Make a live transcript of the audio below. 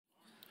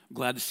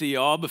Glad to see you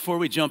all. Before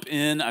we jump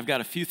in, I've got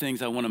a few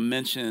things I want to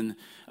mention.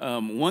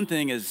 One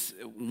thing is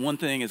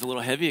a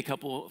little heavy. A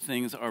couple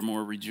things are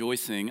more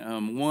rejoicing.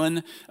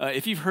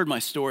 If you've heard my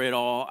story at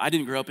all, I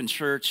didn't grow up in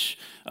church.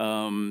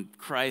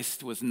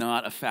 Christ was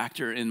not a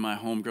factor in my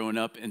home growing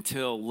up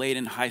until late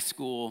in high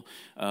school.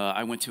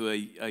 I went to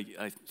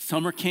a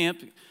summer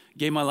camp,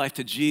 gave my life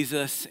to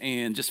Jesus,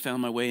 and just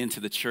found my way into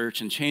the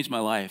church and changed my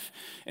life.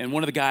 And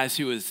one of the guys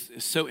who was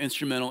so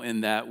instrumental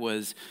in that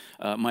was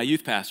my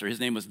youth pastor. His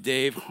name was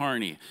Dave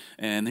Harney.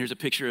 And here's a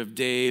picture of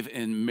Dave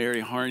and Mary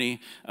Harney.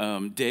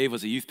 Dave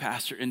was a youth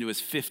pastor into his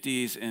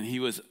 50s, and he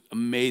was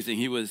amazing.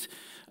 He was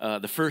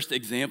the first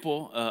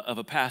example of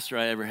a pastor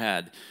I ever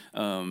had,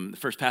 the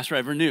first pastor I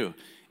ever knew.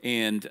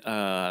 And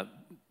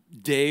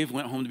Dave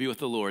went home to be with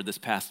the Lord this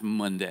past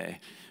Monday.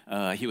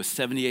 He was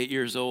 78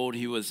 years old.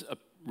 He was a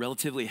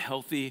relatively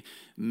healthy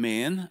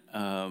man,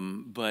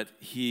 but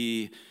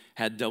he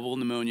had double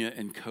pneumonia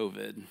and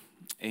COVID.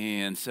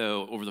 And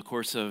so over the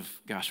course of,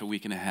 a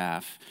week and a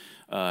half,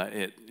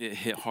 it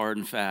hit hard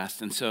and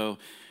fast. And so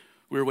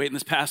we were waiting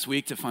this past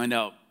week to find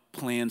out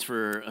plans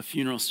for a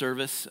funeral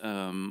service.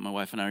 My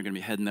wife and I are going to be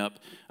heading up.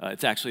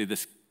 It's actually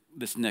this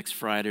next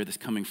Friday, this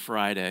coming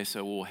Friday,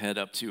 so we'll head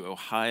up to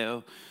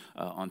Ohio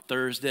on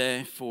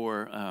Thursday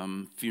for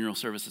funeral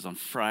services on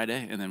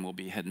Friday, and then we'll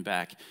be heading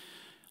back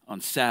on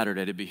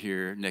Saturday to be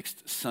here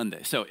next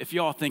Sunday. So if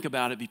you all think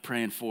about it, be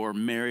praying for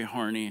Mary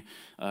Harney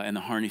and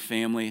the Harney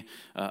family.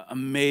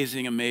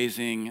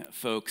 Amazing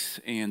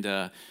folks, and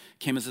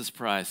came as a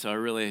surprise. So I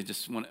really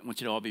just want you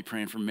to all be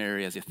praying for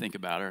Mary as you think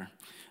about her.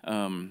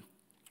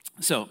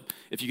 So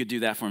if you could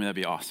do that for me, that'd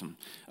be awesome.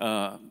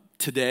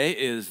 Today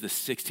is the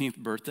 16th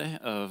birthday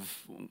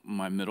of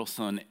my middle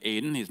son,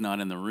 Aiden. He's not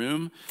in the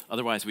room.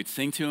 Otherwise, we'd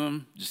sing to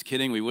him. Just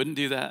kidding. We wouldn't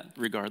do that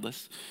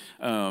regardless.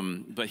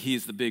 But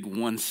he's the big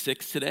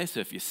 1-6 today.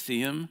 So if you see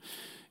him,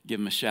 give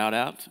him a shout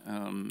out.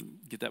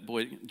 Get that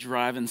boy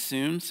driving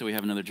soon. So we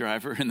have another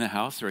driver in the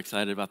house. We're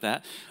excited about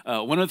that.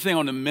 One other thing I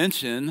want to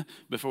mention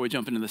before we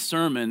jump into the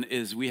sermon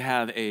is we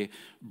have a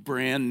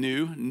brand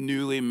new,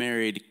 newly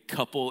married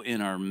couple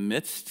in our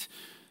midst.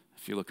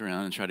 If you look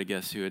around and try to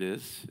guess who it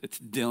is, it's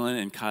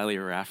Dylan and Kylie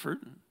Rafford,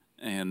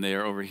 and they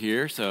are over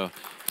here. So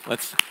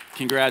let's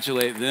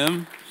congratulate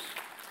them.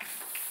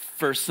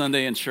 First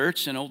Sunday in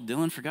church, and old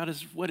Dylan forgot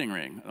his wedding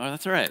ring. Oh,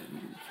 that's all right.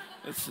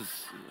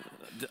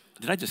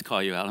 Did I just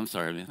call you out? I'm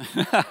sorry, man.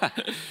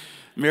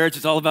 Marriage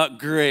is all about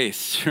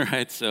grace,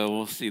 right? So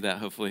we'll see that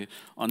hopefully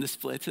on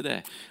display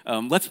today.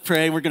 Let's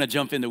pray. We're going to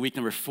jump into week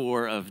number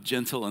 4 of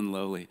Gentle and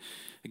Lowly.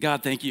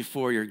 God, thank you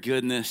for your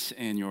goodness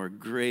and your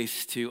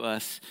grace to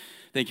us.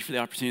 Thank you for the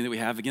opportunity that we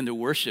have again to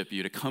worship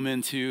you, to come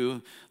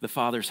into the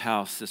Father's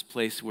house, this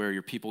place where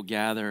your people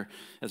gather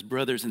as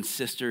brothers and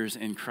sisters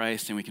in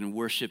Christ, and we can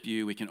worship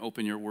you, we can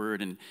open your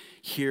word and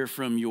hear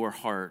from your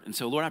heart. And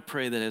so, Lord, I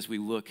pray that as we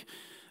look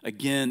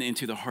again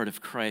into the heart of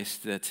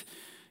Christ, that,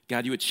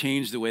 God, you would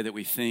change the way that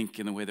we think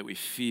and the way that we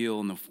feel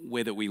and the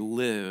way that we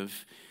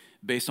live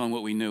based on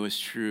what we know is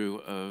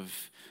true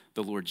of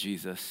the Lord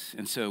Jesus.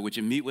 And so would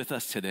you meet with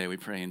us today, we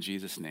pray in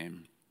Jesus'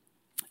 name.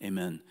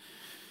 Amen.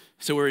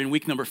 So we're in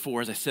week number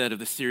 4, as I said, of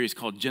the series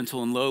called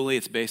Gentle and Lowly.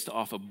 It's based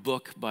off a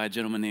book by a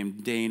gentleman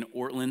named Dane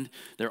Ortland.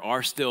 There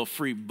are still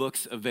free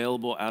books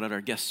available out at our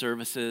guest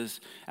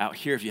services out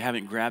here. If you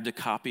haven't grabbed a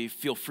copy,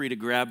 feel free to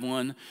grab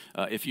one.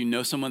 If you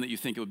know someone that you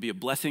think it would be a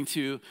blessing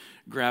to,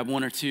 grab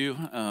one or two.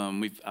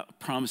 I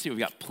promise you we've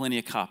got plenty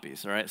of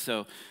copies, all right?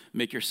 So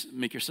make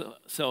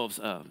yourselves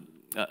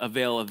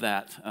avail of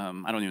that.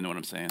 I don't even know what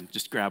I'm saying.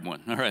 Just grab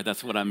one. All right,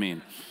 that's what I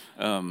mean.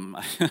 There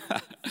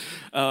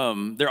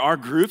are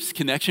groups,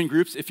 connection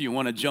groups, if you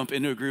want to jump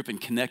into a group and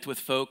connect with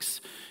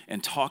folks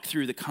and talk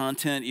through the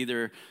content,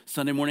 either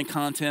Sunday morning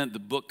content, the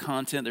book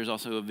content. There's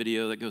also a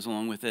video that goes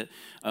along with it.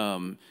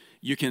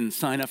 You can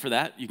sign up for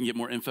that. You can get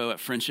more info at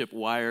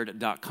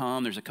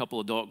friendshipwired.com. There's a couple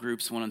adult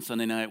groups, one on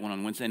Sunday night, one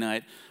on Wednesday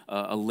night,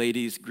 a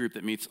ladies group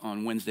that meets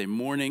on Wednesday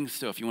mornings.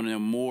 So if you want to know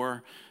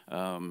more,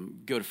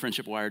 go to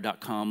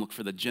friendshipwired.com, look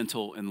for the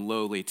Gentle and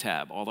Lowly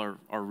tab. All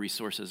our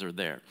resources are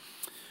there.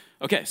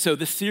 Okay, so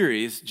this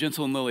series,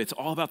 Gentle and Lowly, it's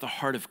all about the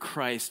heart of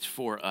Christ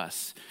for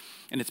us.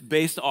 And it's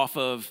based off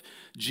of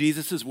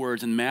Jesus'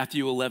 words in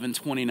Matthew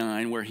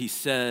 11:29, where he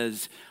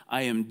says,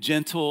 I am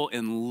gentle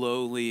and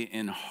lowly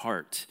in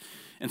heart.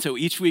 And so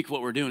each week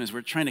what we're doing is we're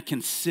trying to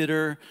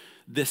consider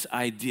this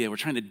idea. We're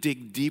trying to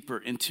dig deeper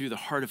into the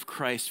heart of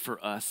Christ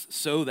for us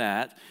so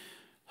that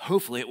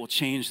hopefully it will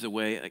change the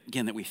way,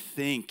 again, that we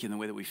think and the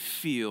way that we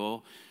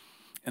feel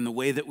and the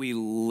way that we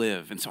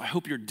live. And so I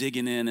hope you're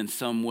digging in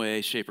some way,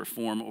 shape, or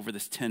form over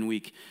this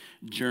 10-week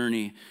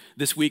journey.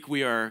 This week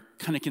we are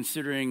kind of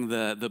considering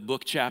the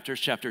book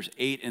chapters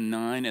 8 and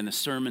 9, and the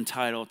sermon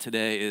title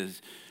today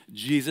is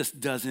Jesus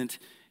Doesn't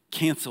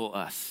Cancel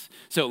Us.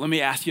 So let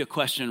me ask you a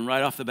question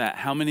right off the bat.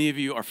 How many of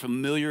you are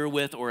familiar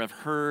with or have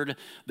heard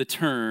the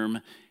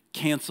term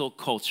cancel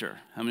culture?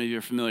 How many of you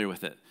are familiar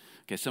with it?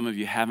 Okay, some of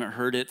you haven't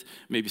heard it.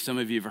 Maybe some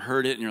of you have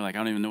heard it and you're like, I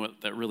don't even know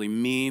what that really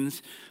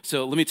means.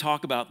 So let me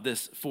talk about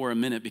this for a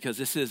minute because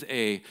this is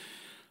a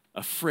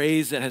a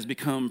phrase that has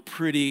become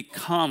pretty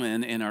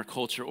common in our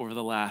culture over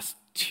the last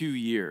 2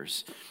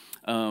 years.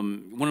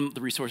 One of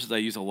the resources I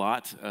use a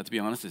lot, to be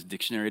honest, is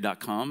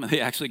dictionary.com.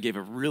 They actually gave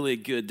a really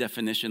good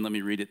definition. Let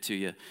me read it to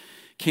you.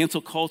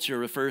 Cancel culture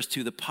refers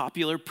to the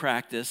popular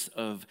practice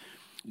of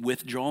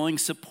withdrawing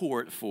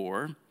support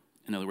for,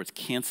 in other words,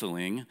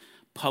 canceling,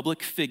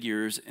 public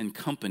figures and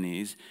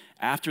companies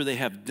after they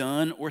have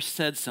done or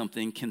said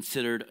something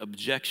considered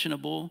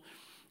objectionable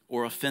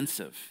or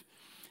offensive.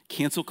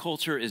 Cancel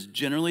culture is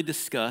generally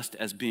discussed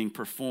as being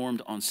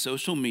performed on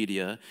social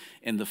media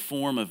in the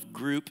form of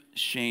group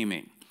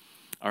shaming.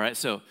 All right,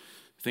 so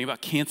think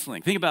about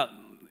canceling.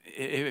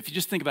 If you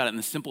just think about it in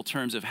the simple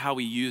terms of how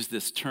we use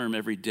this term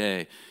every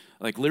day.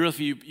 Like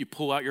literally, if you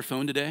pull out your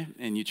phone today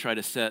and you try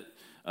to set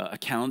a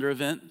calendar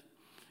event,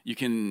 you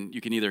can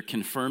either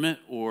confirm it,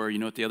 or you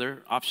know what the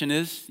other option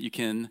is? You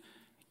can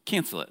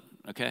cancel it,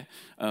 okay?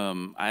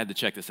 I had to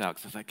check this out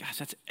because I was like, gosh,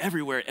 that's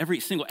everywhere.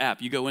 Every single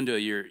app. You go into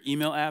your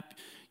email app,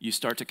 you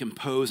start to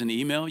compose an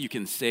email. You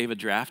can save a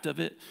draft of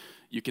it.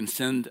 You can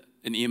send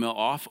an email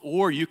off,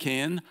 or you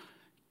can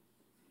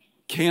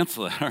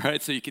cancel it, all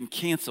right? So you can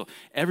cancel.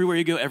 Everywhere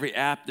you go, every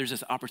app, there's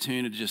this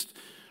opportunity to just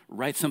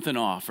write something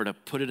off or to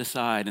put it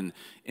aside. And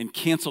in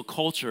cancel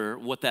culture,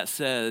 what that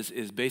says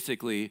is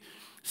basically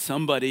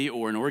somebody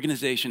or an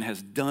organization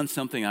has done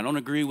something I don't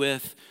agree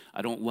with,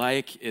 I don't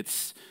like,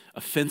 it's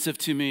offensive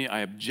to me, I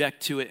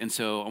object to it, and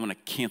so I want to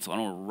cancel, I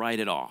want to write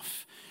it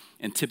off.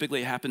 And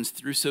typically it happens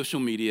through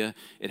social media.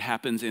 It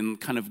happens in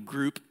kind of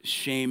group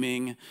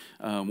shaming,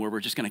 where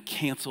we're just going to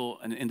cancel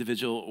an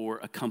individual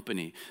or a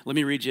company. Let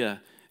me read you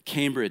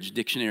Cambridge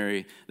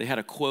Dictionary. They had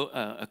a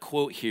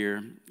quote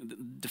here,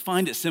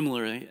 defined it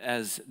similarly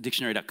as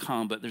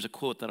dictionary.com, but there's a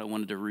quote that I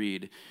wanted to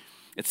read.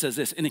 It says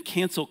this: in a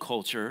cancel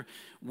culture,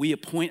 we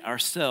appoint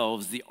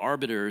ourselves the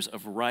arbiters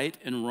of right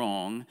and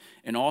wrong,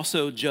 and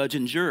also judge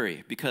and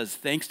jury, because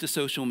thanks to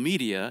social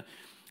media,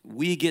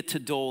 we get to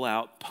dole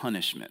out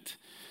punishment.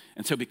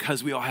 And so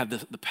because we all have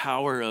the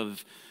power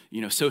of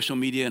social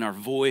media and our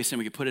voice, and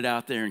we can put it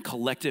out there, and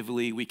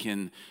collectively we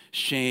can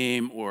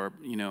shame or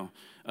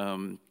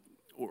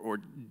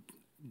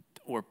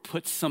or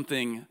put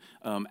something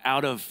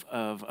out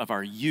of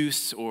our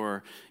use,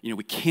 or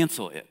we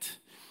cancel it.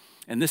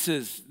 And this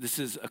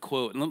is a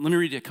quote. Let me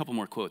read you a couple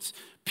more quotes.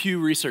 Pew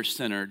Research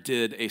Center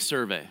did a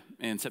survey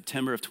in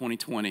September of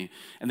 2020,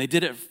 and they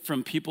did it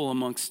from people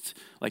amongst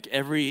like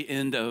every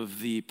end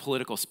of the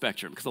political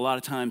spectrum, because a lot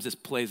of times this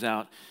plays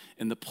out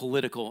in the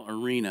political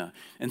arena.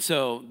 And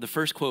so the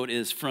first quote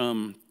is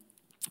from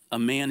a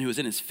man who is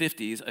in his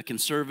 50s, a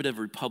conservative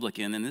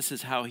Republican, and this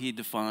is how he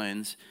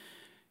defines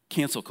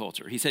cancel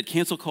culture. He said,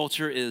 cancel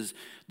culture is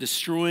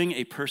destroying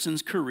a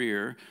person's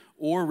career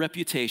or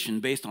reputation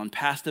based on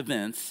past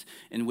events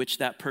in which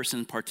that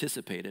person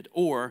participated,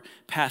 or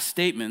past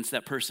statements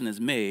that person has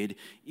made,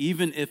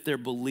 even if their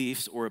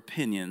beliefs or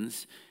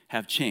opinions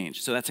have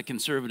changed. So that's a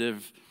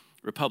conservative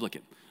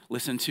Republican.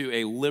 Listen to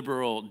a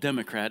liberal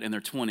Democrat in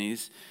their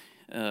 20s.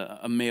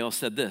 A male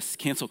said this: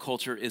 cancel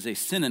culture is a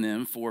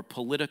synonym for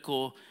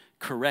political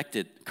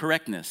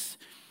correctness,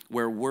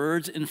 where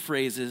words and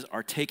phrases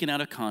are taken out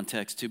of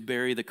context to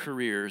bury the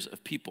careers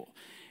of people.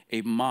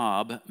 A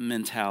mob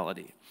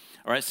mentality.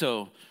 All right,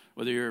 so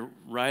whether you're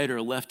right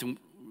or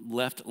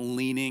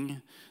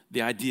left-leaning,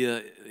 the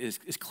idea is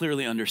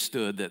clearly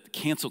understood that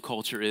cancel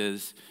culture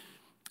is,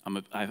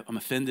 I'm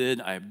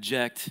offended, I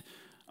object,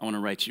 I want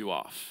to write you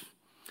off.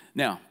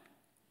 Now,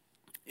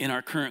 in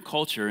our current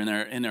culture, in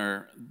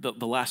the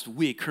last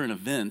week, current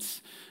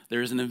events,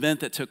 there is an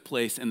event that took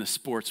place in the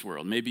sports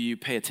world. Maybe you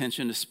pay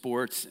attention to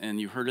sports and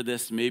you heard of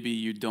this. Maybe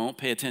you don't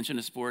pay attention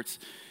to sports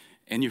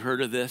and you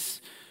heard of this.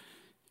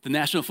 The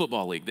National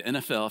Football League, the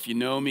NFL. If you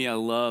know me, I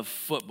love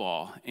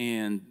football.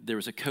 And there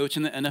was a coach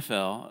in the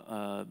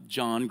NFL,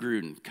 John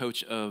Gruden,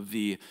 coach of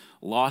the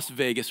Las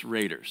Vegas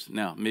Raiders.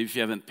 Now, maybe if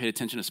you haven't paid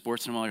attention to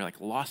sports in a while, you're like,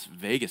 Las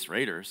Vegas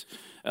Raiders?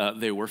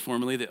 They were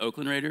formerly the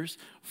Oakland Raiders,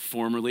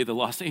 formerly the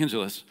Los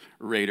Angeles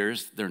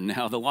Raiders. They're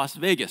now the Las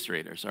Vegas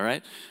Raiders, all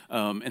right?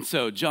 And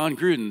so John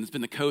Gruden has been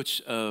the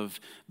coach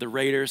of the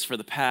Raiders for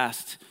the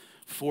past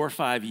 4 or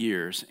 5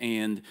 years.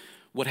 And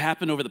what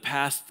happened over the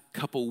past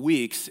couple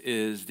weeks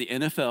is the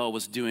NFL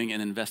was doing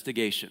an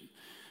investigation,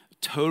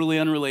 totally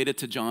unrelated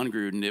to John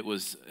Gruden. It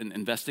was an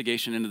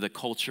investigation into the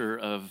culture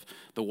of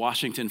the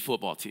Washington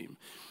football team.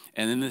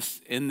 And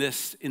in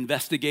this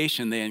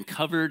investigation, they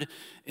uncovered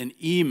an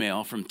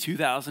email from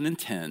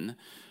 2010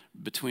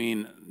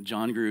 between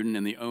John Gruden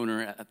and the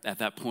owner at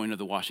that point of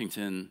the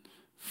Washington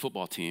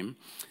football team.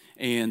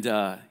 And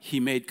he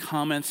made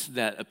comments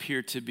that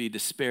appeared to be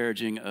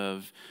disparaging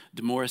of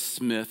DeMaurice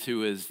Smith,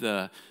 who is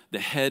the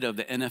head of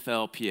the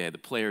NFLPA, the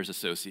Players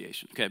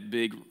Association, okay,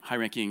 big,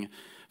 high-ranking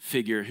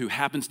figure who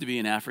happens to be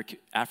an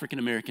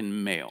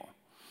African-American male.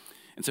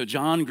 And so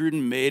John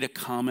Gruden made a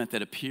comment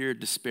that appeared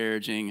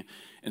disparaging.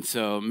 And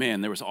so,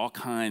 man, there was all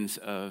kinds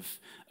of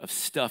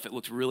stuff. It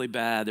looked really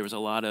bad. There was a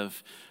lot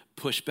of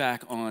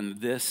pushback on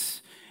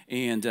this.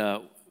 And,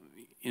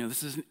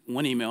 this is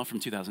one email from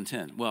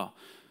 2010. Well,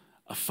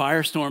 a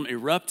firestorm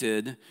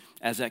erupted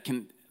as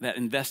that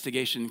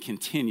investigation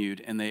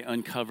continued, and they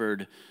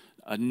uncovered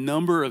a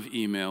number of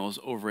emails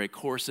over a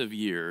course of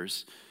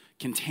years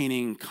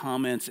containing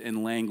comments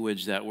and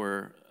language that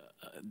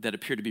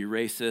appeared to be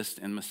racist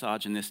and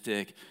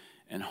misogynistic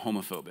and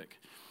homophobic.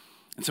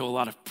 And so a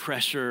lot of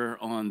pressure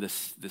on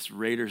this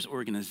Raiders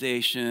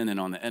organization and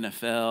on the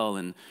NFL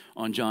and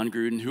on John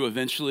Gruden, who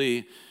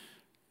eventually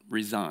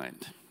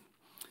resigned.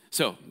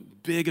 So,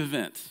 big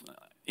event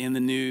in the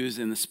news,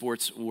 in the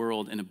sports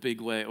world, in a big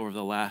way over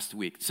the last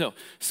week. So,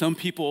 some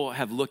people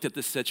have looked at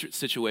this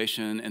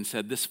situation and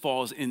said this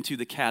falls into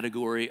the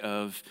category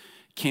of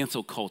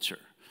cancel culture.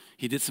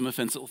 He did some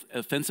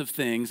offensive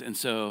things, and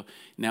so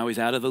now he's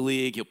out of the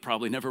league. He'll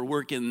probably never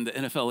work in the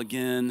NFL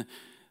again.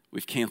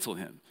 We've canceled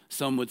him.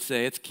 Some would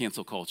say it's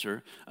cancel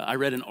culture. I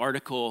read an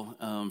article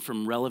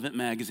from Relevant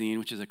Magazine,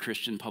 which is a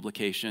Christian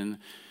publication,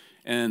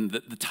 and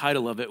the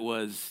title of it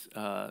was,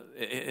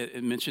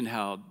 it mentioned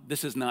how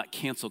this is not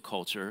cancel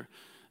culture.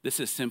 This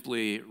is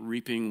simply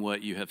reaping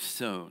what you have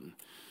sown.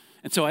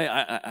 And so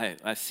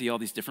I see all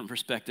these different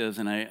perspectives,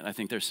 and I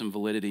think there's some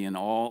validity in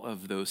all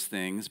of those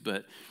things.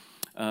 But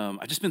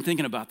I've just been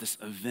thinking about this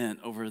event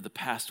over the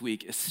past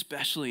week,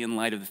 especially in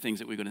light of the things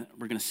that we're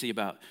going to see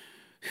about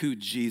who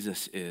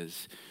Jesus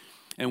is.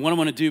 And what I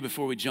want to do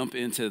before we jump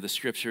into the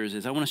scriptures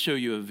is I want to show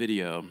you a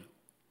video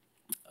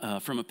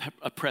from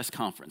a press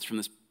conference from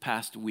this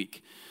past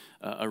week,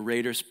 a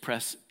Raiders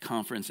press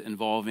conference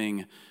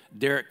involving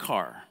Derek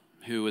Carr,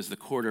 who is the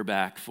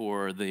quarterback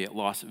for the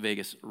Las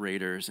Vegas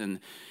Raiders. And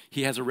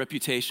he has a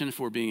reputation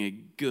for being a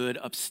good,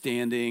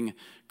 upstanding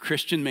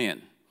Christian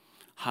man,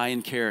 high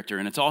in character.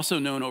 And it's also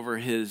known over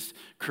his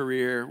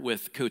career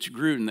with Coach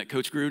Gruden that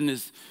Coach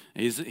Gruden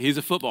he's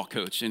a football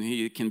coach, and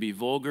he can be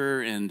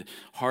vulgar and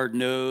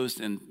hard-nosed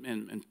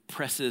and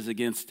presses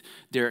against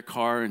Derek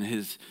Carr and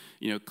his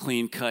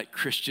clean-cut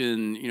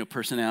Christian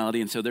personality.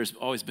 And so there's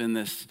always been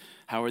this,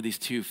 how are these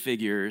two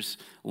figures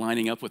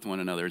lining up with one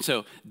another? And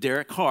so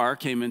Derek Carr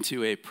came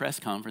into a press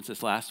conference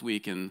this last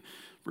week, and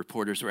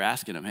reporters were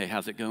asking him, hey,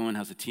 how's it going?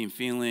 How's the team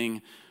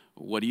feeling?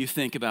 What do you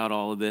think about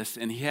all of this?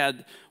 And he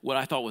had what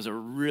I thought was a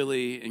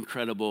really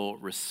incredible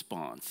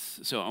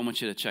response. So I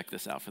want you to check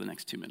this out for the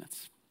next 2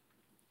 minutes.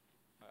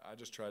 I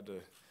just tried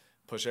to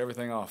push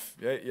everything off.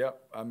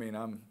 I mean,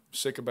 I'm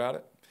sick about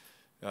it.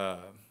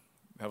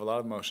 Have a lot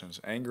of emotions.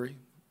 Angry,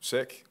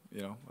 sick,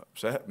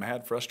 upset,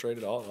 mad,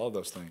 frustrated, all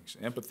those things.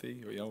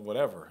 Empathy,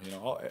 whatever.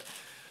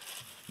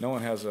 No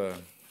one has I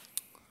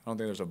don't think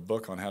there's a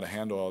book on how to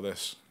handle all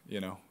this,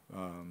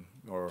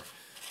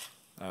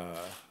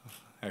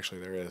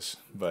 actually there is,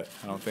 but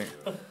I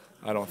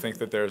don't think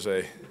that there's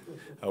a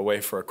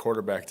way for a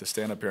quarterback to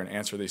stand up here and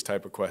answer these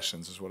type of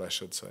questions is what I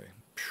should say.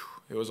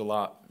 It was a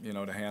lot,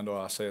 to handle.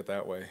 I'll say it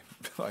that way.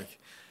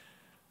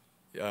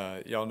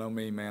 Y'all know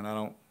me, man.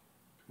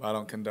 I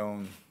don't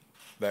condone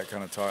that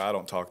kind of talk. I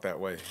don't talk that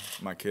way.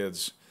 My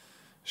kids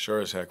sure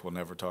as heck will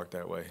never talk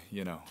that way,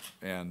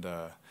 And,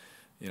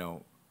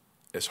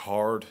 it's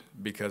hard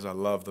because I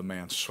love the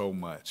man so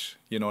much.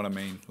 You know what I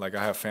mean? Like,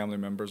 I have family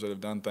members that have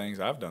done things.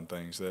 I've done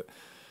things that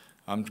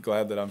I'm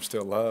glad that I'm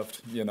still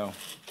loved,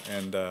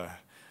 And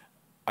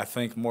I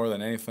think more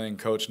than anything,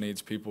 Coach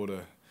needs people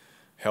to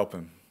help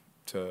him,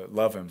 to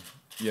love him,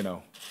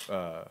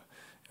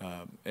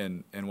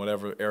 in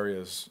whatever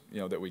areas,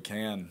 that we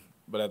can.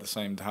 But at the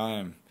same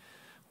time,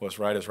 what's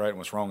right is right and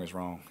what's wrong is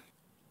wrong.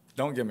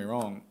 Don't get me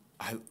wrong.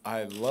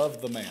 I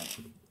love the man,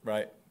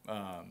 right?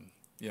 And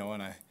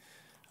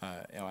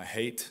I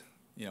hate,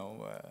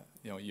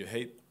 you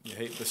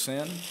hate the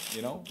sin,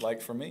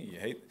 like for me, you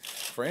hate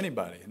for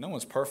anybody. No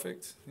one's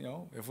perfect,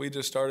 If we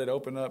just started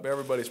opening up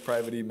everybody's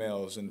private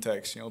emails and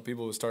texts,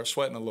 people would start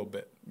sweating a little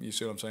bit. You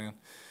see what I'm saying?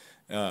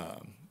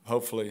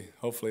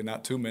 Hopefully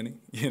not too many,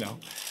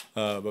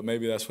 but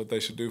maybe that's what they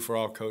should do for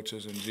all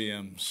coaches and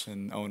GMs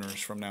and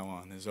owners from now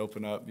on is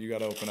open up. You got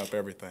to open up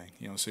everything,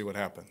 see what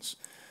happens.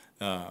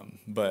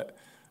 But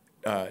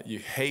you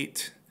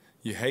hate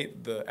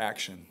the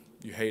action.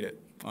 You hate it.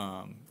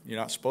 You're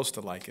not supposed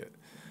to like it,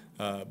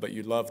 but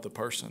you love the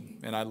person,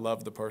 and I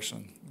love the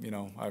person.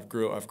 I've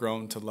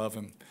grown to love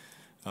him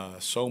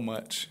so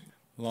much.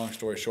 Long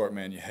story short,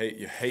 man,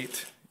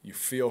 you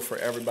feel for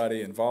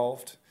everybody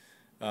involved.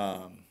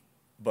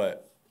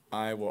 But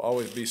I will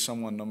always be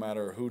someone, no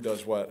matter who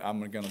does what, I'm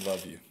going to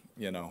love you,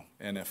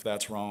 And if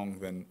that's wrong,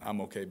 then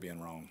I'm okay being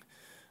wrong.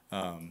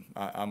 I'm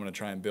going to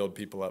try and build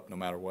people up no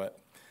matter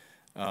what.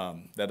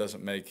 That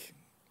doesn't make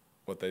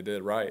what they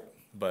did right,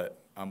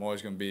 but I'm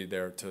always going to be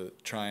there to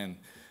try and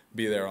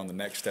be there on the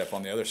next step,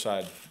 on the other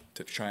side,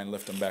 to try and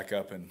lift them back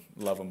up and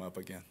love them up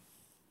again.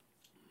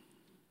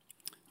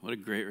 What a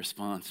great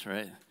response,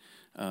 right?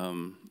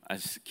 I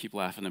just keep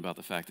laughing about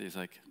the fact that he's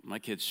like, my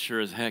kids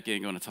sure as heck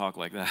ain't going to talk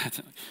like that.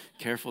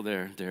 Careful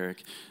there,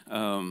 Derek.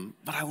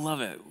 But I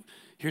love it.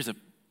 Here's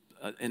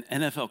an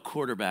NFL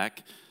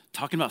quarterback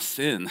talking about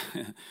sin.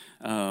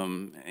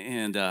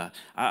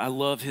 I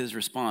love his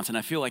response. And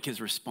I feel like his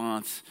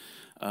response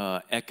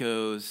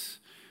echoes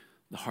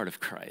the heart of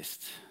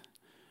Christ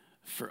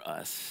for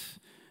us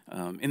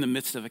in the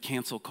midst of a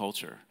cancel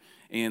culture.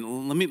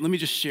 And let me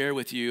just share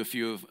with you a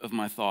few of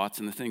my thoughts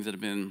and the things that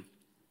have been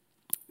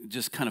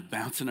just kind of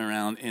bouncing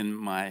around in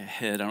my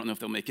head. I don't know if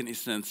they'll make any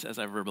sense as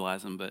I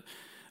verbalize them, but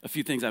a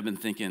few things I've been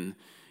thinking.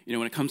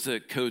 When it comes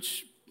to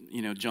Coach,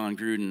 John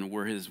Gruden,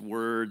 were his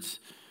words,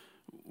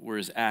 were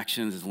his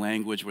actions, his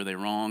language, were they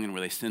wrong and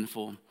were they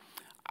sinful?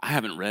 I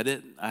haven't read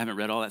it. I haven't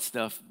read all that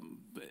stuff,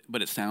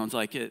 but it sounds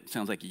like it. It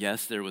sounds like,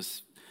 yes, there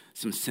was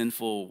some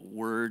sinful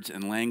words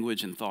and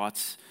language and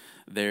thoughts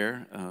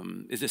there.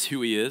 Is this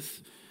who he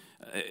is?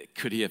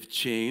 Could he have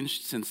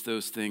changed since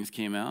those things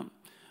came out?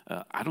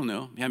 I don't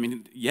know. I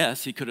mean,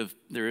 yes, he could have.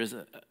 There is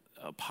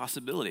a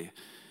possibility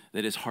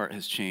that his heart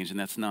has changed, and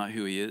that's not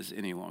who he is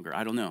any longer.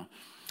 I don't know.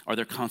 Are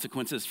there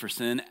consequences for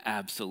sin?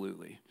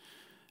 Absolutely.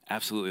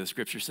 Absolutely. The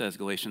scripture says,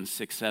 Galatians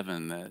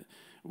 6:7, that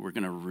we're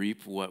going to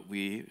reap what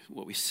we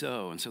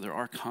sow, and so there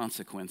are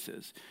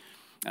consequences.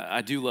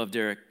 I do love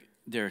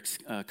Derek's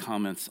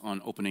comments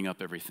on opening up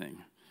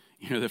everything.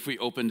 If we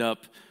opened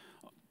up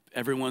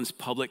everyone's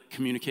private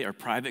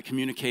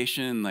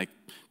communication, like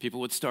people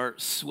would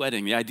start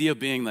sweating. The idea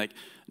being like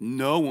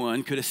no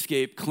one could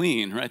escape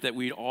clean, right? That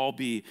we'd all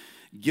be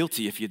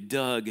guilty if you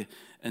dug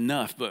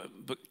enough. But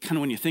kind of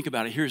when you think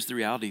about it, here's the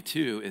reality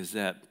too, is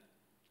that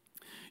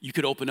you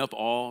could open up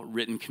all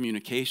written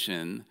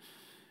communication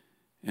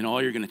and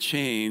all you're going to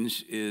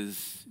change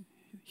is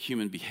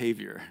human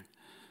behavior.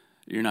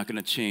 You're not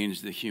going to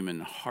change the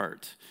human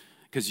heart.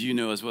 Because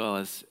as well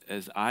as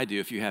I do,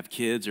 if you have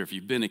kids or if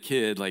you've been a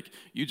kid, like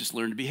you just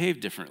learn to behave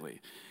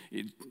differently.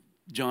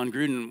 John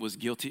Gruden was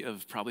guilty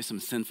of probably some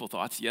sinful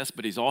thoughts, yes,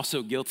 but he's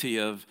also guilty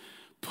of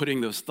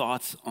putting those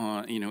thoughts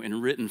on,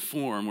 in written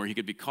form where he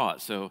could be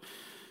caught. So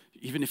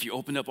even if you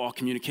opened up all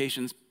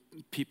communications,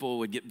 people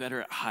would get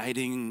better at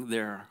hiding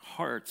their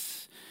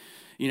hearts.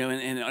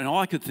 And all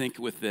I could think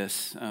with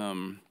this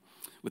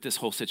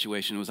whole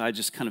situation was I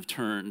just kind of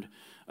turned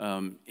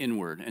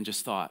inward and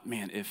just thought,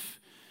 man,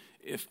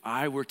 if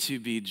I were to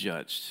be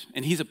judged,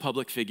 and he's a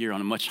public figure on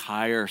a much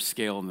higher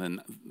scale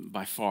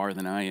by far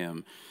than I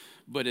am,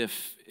 but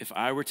if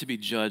I were to be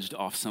judged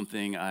off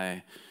something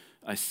I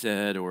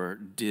said or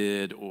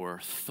did or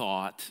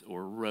thought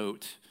or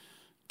wrote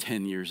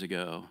 10 years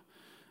ago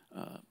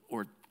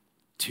or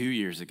 2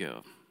 years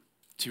ago,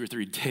 2 or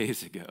 3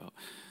 days ago,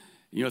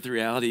 what the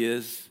reality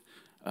is?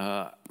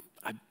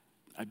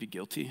 I'd be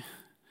guilty.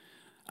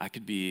 I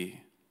could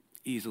be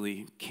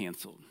easily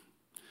canceled.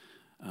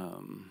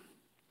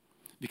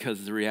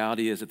 Because the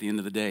reality is, at the end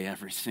of the day,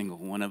 every single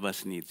one of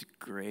us needs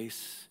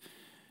grace,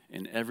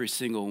 and every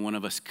single one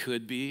of us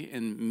could be,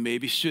 and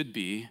maybe should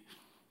be,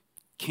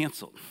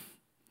 canceled.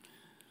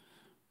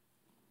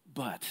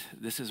 But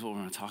this is what we're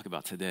going to talk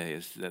about today,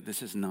 is that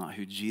this is not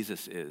who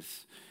Jesus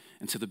is.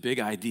 And so the big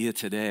idea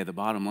today, the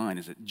bottom line,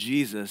 is that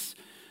Jesus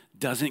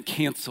doesn't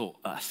cancel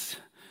us.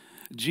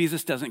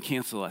 Jesus doesn't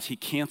cancel us. He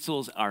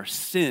cancels our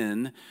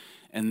sin,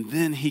 and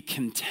then he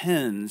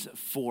contends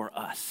for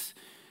us.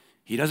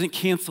 He doesn't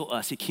cancel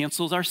us. He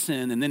cancels our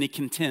sin, and then he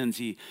contends.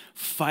 He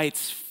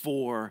fights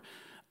for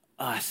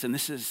us. And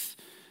this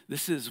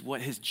is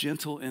what his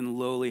gentle and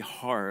lowly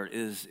heart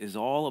is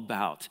all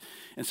about.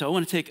 And so I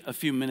want to take a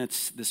few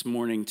minutes this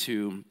morning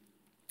to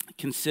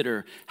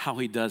consider how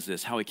he does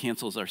this, how he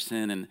cancels our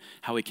sin, and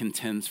how he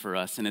contends for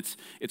us. And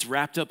it's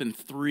wrapped up in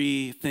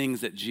 3 things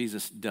that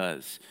Jesus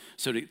does.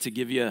 So to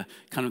give you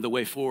kind of the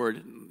way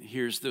forward,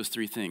 here's those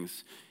 3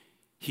 things.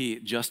 He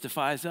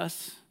justifies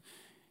us.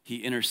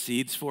 He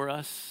intercedes for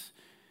us,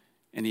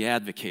 and he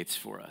advocates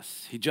for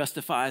us. He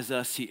justifies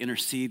us, he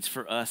intercedes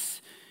for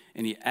us,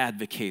 and he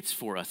advocates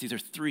for us. These are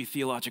 3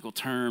 theological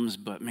terms,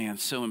 but man,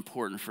 so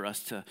important for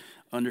us to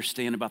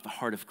understand about the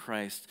heart of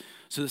Christ.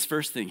 So this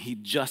first thing, he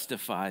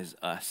justifies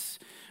us.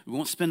 We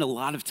won't spend a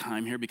lot of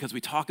time here because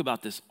we talk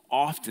about this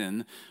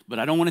often, but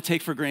I don't want to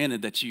take for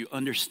granted that you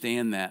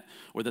understand that,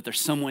 or that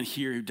there's someone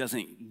here who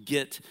doesn't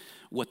get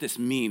what this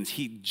means.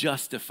 He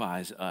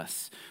justifies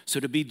us. So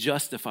to be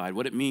justified,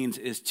 what it means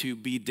is to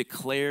be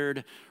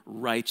declared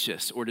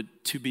righteous, or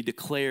to be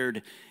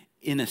declared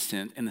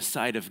innocent in the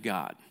sight of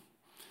God.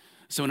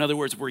 So in other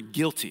words, we're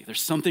guilty. There's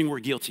something we're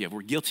guilty of.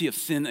 We're guilty of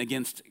sin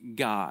against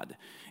God.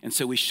 And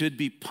so we should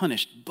be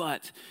punished,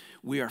 but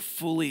we are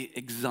fully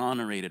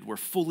exonerated. We're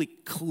fully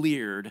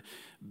cleared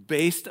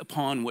based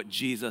upon what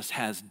Jesus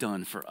has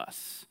done for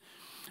us.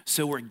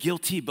 So we're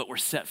guilty, but we're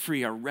set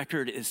free. Our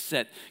record is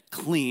set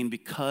clean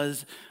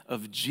because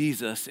of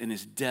Jesus and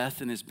his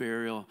death and his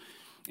burial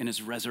and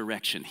his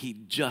resurrection. He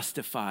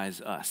justifies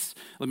us.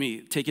 Let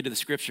me take you to the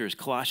scriptures.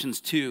 Colossians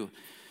 2,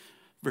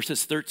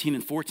 verses 13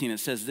 and 14, it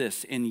says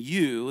this, and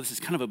you, this is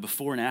kind of a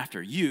before and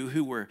after, you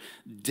who were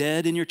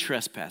dead in your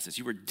trespasses,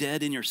 you were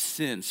dead in your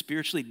sin,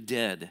 spiritually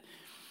dead,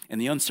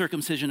 and the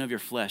uncircumcision of your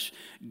flesh,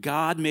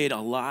 God made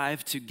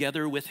alive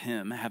together with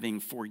him, having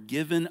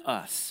forgiven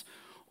us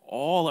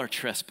all our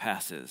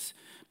trespasses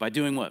by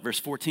doing what? Verse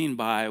 14,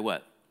 by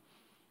what?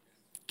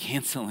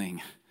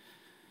 Canceling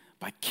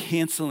by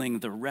canceling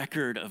the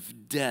record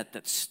of debt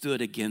that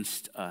stood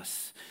against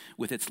us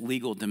with its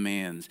legal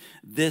demands.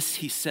 This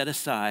he set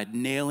aside,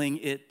 nailing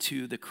it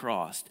to the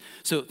cross.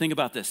 So think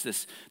about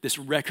this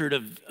record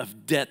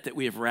of debt that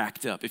we have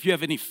racked up. If you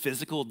have any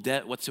physical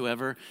debt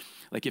whatsoever,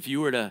 like if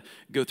you were to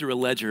go through a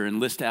ledger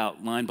and list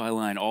out line by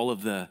line all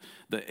of the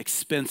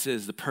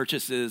expenses, the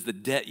purchases, the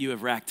debt you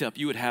have racked up,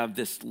 you would have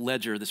this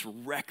ledger, this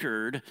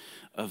record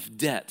of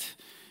debt.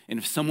 And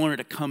if someone were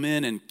to come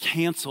in and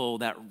cancel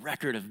that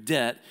record of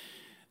debt,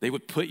 they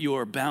would put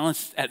your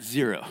balance at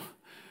zero,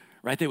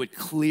 right? They would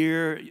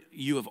clear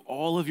you of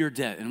all of your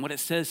debt. And what it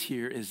says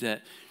here is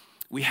that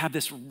we have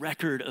this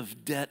record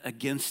of debt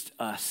against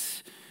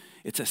us.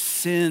 It's a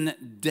sin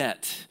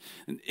debt.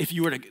 If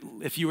you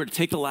were to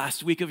take the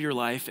last week of your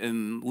life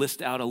and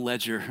list out a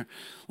ledger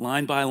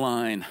line by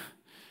line,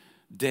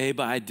 day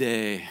by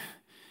day,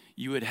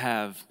 you would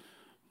have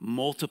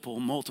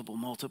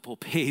multiple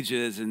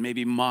pages and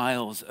maybe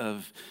miles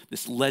of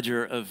this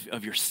ledger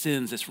of your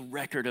sins, this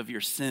record of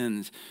your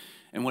sins.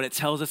 And what it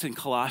tells us in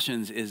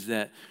Colossians is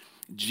that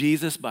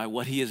Jesus, by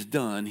what he has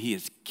done, he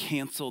has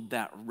canceled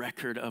that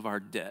record of our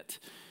debt.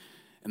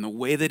 And the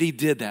way that he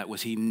did that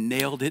was he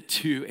nailed it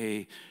to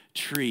a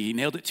tree. He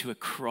nailed it to a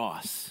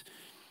cross.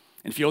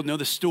 And if you don't know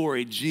the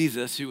story,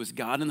 Jesus, who was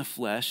God in the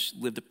flesh,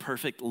 lived a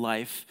perfect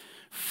life,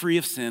 free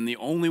of sin, the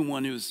only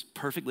one who was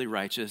perfectly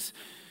righteous.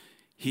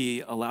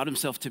 He allowed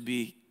himself to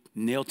be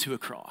nailed to a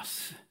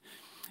cross.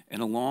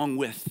 And along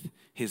with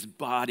his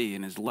body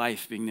and his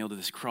life being nailed to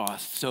this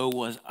cross, so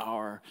was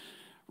our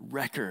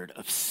record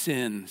of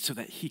sin, so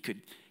that he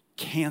could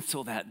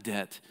cancel that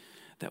debt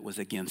that was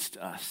against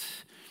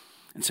us.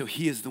 And so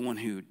he is the one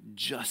who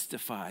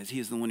justifies. He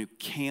is the one who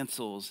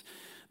cancels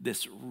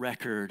this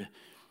record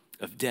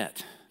of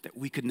debt that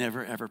we could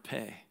never, ever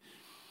pay.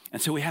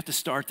 And so we have to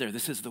start there.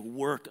 This is the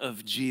work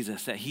of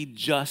Jesus, that he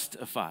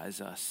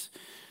justifies us.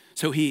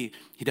 So he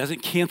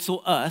doesn't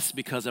cancel us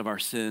because of our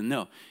sin.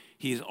 No,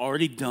 he's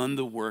already done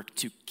the work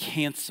to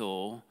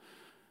cancel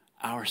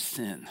our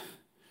sin.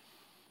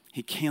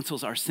 He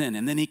cancels our sin,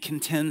 and then he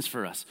contends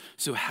for us.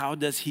 So how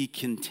does he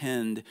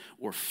contend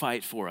or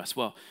fight for us?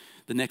 Well,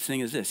 the next thing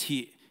is this.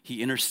 He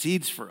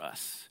intercedes for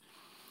us.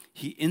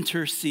 He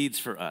intercedes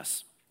for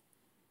us.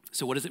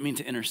 So what does it mean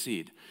to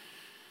intercede?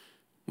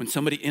 When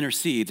somebody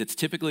intercedes, it's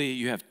typically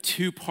you have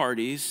two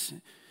parties,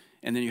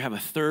 and then you have a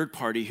third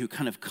party who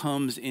kind of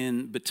comes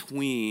in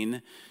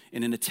between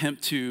in an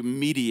attempt to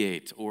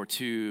mediate or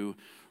to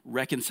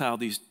reconcile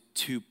these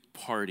two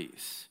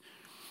parties.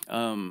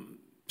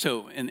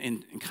 So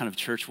in kind of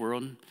church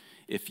world,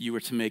 if you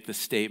were to make the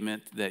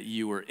statement that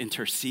you were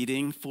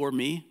interceding for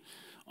me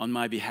on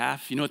my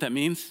behalf, you know what that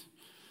means?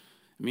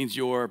 It means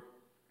you're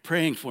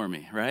praying for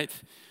me, right?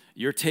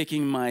 You're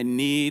taking my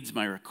needs,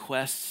 my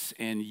requests,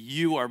 and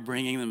you are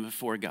bringing them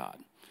before God.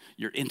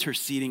 You're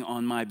interceding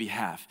on my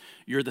behalf.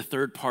 You're the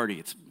third party.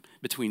 It's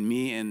between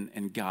me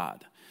and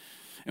God.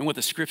 And what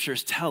the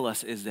scriptures tell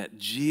us is that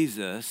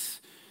Jesus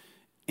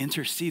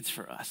intercedes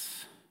for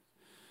us,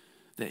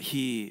 that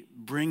he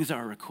brings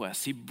our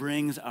requests, he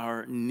brings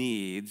our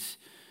needs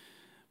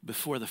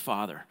before the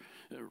Father.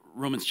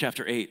 Romans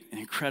chapter 8, an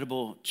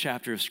incredible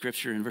chapter of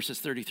scripture in verses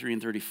 33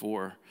 and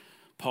 34.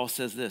 Paul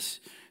says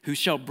this, "Who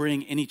shall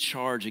bring any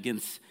charge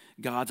against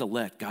God's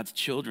elect, God's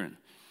children?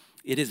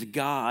 It is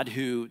God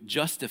who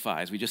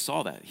justifies." We just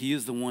saw that. He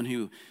is the one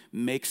who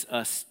makes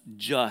us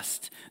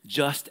just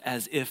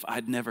as if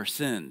I'd never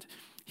sinned.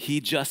 He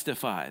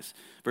justifies.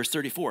 Verse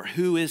 34,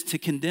 "Who is to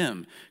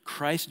condemn?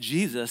 Christ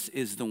Jesus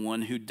is the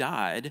one who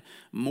died,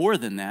 more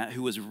than that,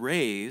 who was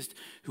raised,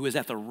 who is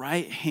at the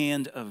right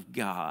hand of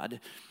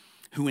God,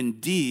 who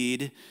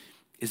indeed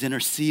is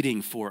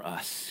interceding for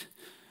us."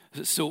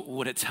 So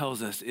what it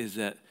tells us is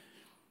that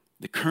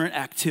the current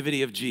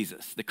activity of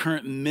Jesus, the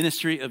current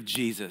ministry of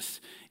Jesus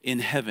in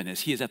heaven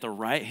is he is at the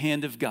right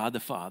hand of God the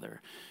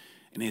Father,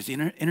 and he's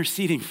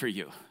interceding for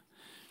you.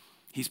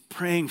 He's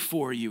praying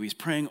for you. He's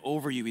praying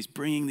over you. He's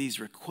bringing these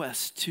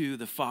requests to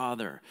the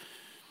Father.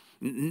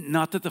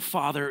 Not that the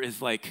Father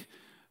is like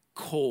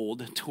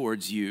cold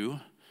towards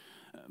you,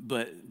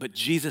 but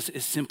Jesus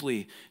is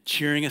simply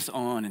cheering us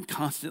on and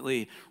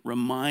constantly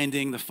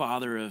reminding the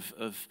Father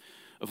of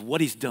what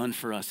he's done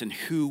for us and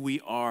who we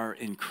are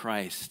in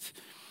Christ.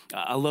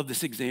 I love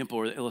this example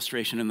or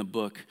illustration in the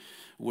book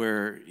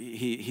where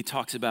he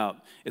talks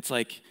about it's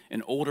like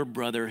an older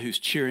brother who's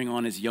cheering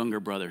on his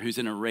younger brother who's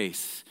in a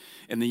race.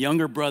 And the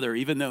younger brother,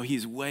 even though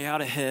he's way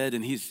out ahead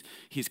and he's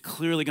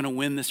clearly going to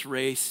win this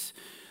race,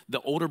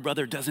 the older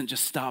brother doesn't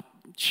just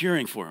stop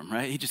cheering for him,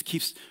 right? He just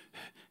keeps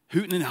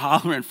hooting and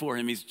hollering for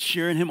him. He's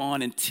cheering him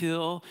on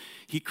until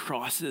he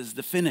crosses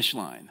the finish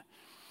line.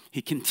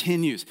 He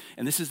continues,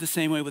 and this is the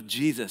same way with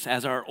Jesus.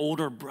 As our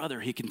older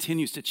brother, he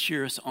continues to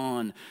cheer us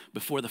on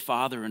before the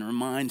Father and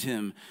remind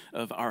him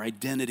of our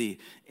identity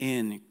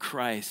in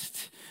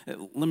Christ.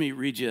 Let me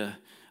read you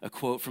a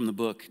quote from the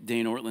book.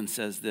 Dane Ortlund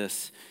says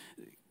this,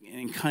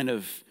 in kind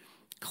of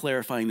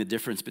clarifying the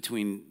difference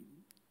between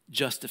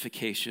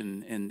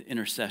justification and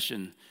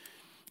intercession.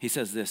 He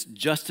says this,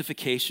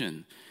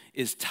 "Justification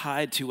is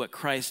tied to what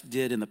Christ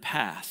did in the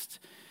past.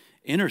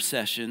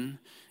 Intercession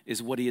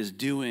is what he is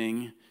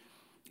doing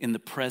in the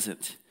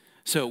present.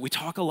 So we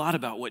talk a lot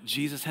about what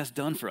Jesus has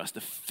done for us, the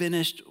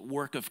finished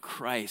work of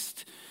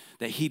Christ,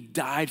 that he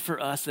died for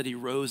us, that he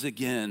rose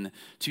again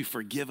to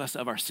forgive us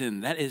of our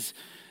sin. That is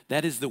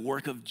the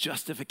work of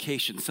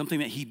justification, something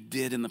that he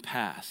did in the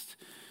past.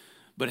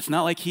 But it's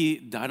not like he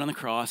died on the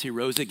cross, he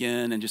rose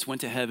again and just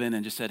went to heaven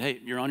and just said, hey,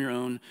 you're on your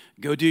own,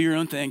 go do your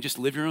own thing, just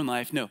live your own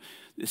life. No,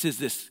 this is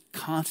this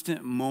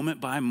constant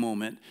moment by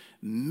moment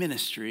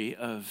ministry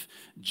of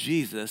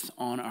Jesus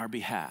on our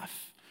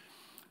behalf,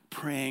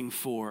 praying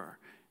for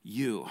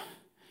you.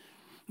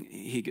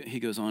 He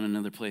goes on in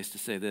another place to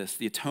say this: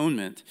 the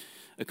atonement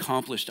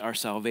accomplished our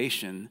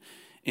salvation.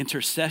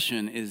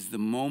 Intercession is the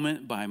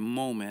moment by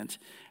moment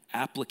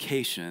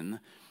application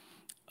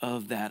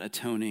of that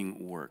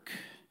atoning work.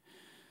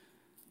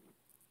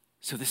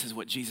 So this is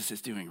what Jesus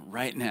is doing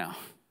right now,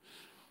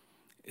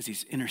 is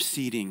he's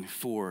interceding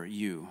for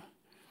you.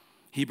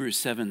 Hebrews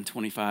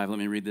 7:25, let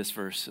me read this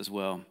verse as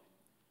well.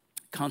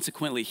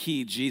 Consequently,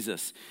 he,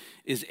 Jesus,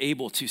 is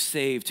able to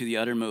save to the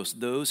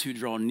uttermost those who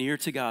draw near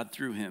to God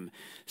through him,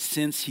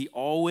 since he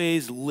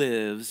always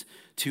lives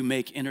to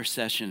make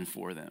intercession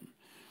for them.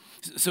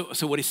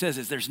 So what he says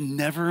is there's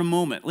never a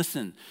moment,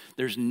 listen,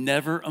 there's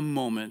never a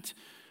moment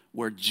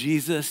where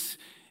Jesus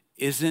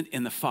isn't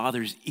in the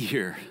Father's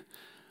ear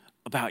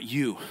about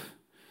you,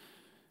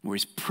 where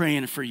he's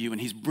praying for you and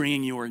he's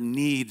bringing your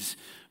needs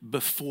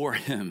before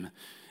him.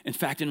 In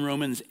fact, in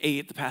Romans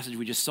 8, the passage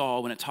we just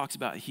saw, when it talks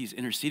about he's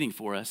interceding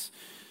for us,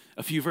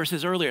 a few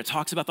verses earlier, it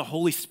talks about the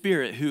Holy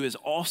Spirit who is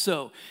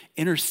also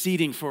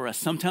interceding for us.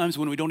 Sometimes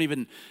when we don't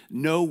even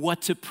know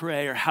what to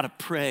pray or how to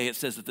pray, it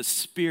says that the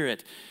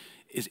Spirit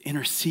is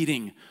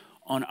interceding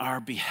on our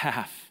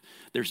behalf.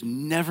 There's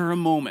never a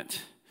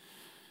moment.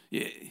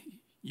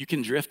 You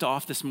can drift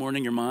off this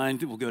morning, your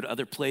mind will go to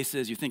other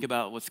places. You think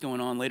about what's going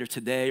on later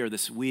today or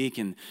this week,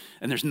 and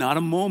there's not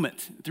a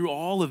moment through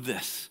all of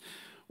this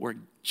where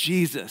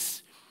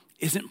Jesus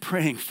isn't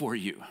praying for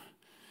you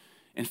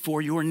and for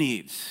your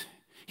needs.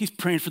 He's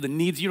praying for the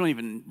needs you don't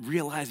even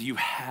realize you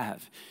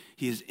have.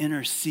 He is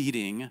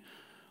interceding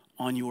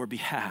on your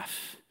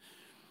behalf.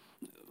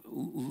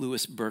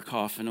 Louis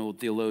Berkhoff, an old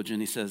theologian,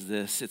 he says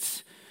this: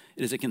 it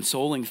is a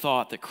consoling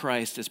thought that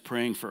Christ is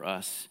praying for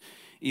us,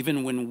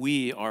 even when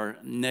we are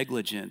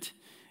negligent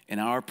in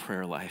our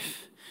prayer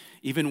life.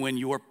 Even when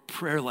your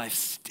prayer life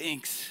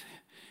stinks,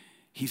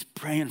 he's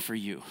praying for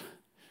you.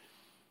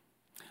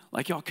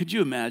 Like, y'all, could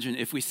you imagine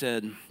if we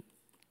said,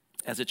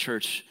 as a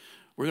church,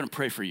 we're going to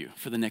pray for you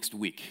for the next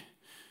week.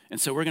 And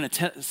so we're going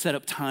to set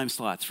up time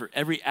slots for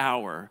every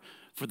hour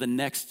for the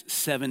next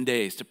 7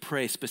 days to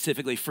pray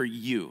specifically for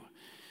you.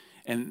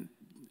 And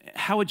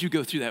how would you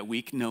go through that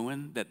week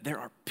knowing that there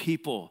are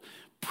people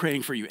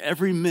praying for you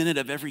every minute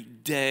of every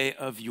day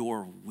of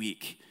your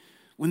week?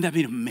 Wouldn't that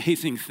be an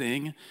amazing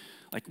thing?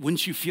 Like,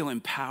 wouldn't you feel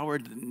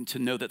empowered to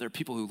know that there are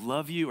people who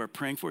love you or are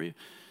praying for you?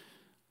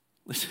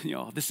 Listen,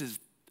 y'all, this is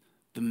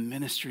the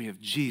ministry of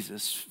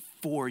Jesus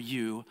for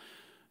you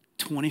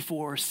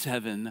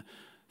 24/7,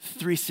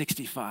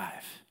 365.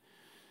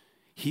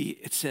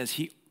 It says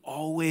he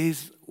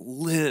always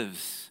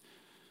lives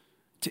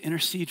to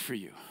intercede for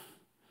you.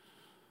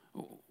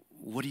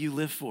 What do you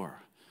live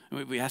for?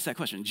 We asked that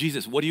question.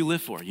 Jesus, what do you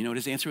live for? You know what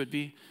his answer would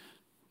be?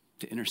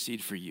 To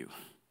intercede for you.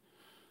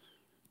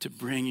 To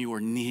bring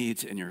your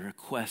needs and your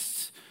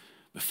requests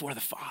before the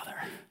Father.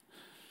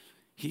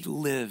 He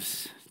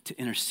lives to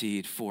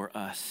intercede for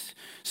us.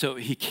 So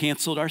he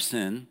canceled our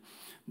sin.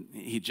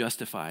 He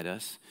justified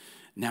us.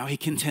 Now he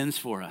contends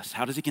for us.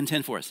 How does he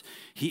contend for us?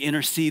 He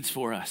intercedes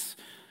for us.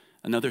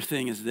 Another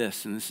thing is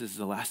this, and this is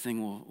the last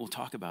thing we'll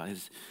talk about,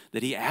 is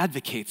that he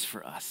advocates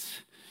for us.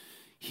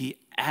 He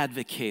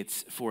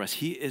advocates for us.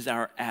 He is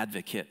our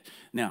advocate.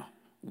 Now,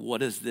 what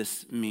does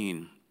this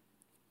mean?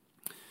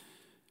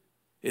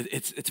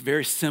 It's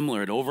very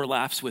similar. It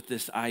overlaps with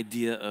this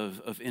idea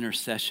of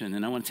intercession.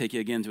 And I want to take you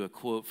again to a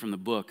quote from the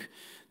book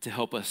to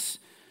help us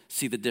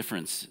see the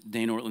difference.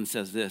 Dane Ortlund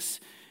says this: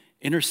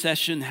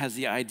 intercession has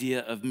the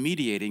idea of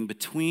mediating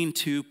between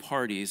two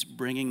parties,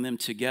 bringing them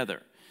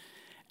together.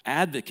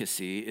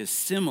 Advocacy is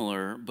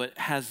similar, but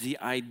has the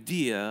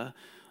idea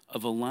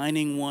of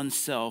aligning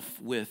oneself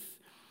with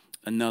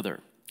another.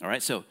 All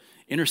right, so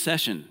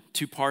intercession,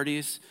 two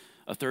parties,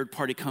 a third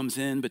party comes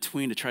in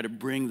between to try to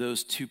bring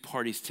those two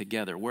parties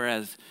together,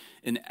 whereas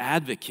an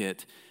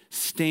advocate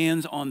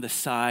stands on the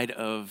side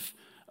of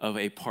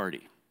a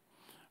party.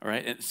 All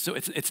right, and so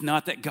it's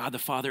not that God the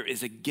Father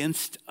is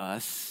against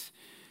us.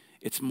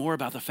 It's more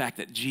about the fact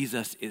that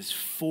Jesus is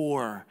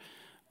for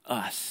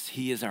us.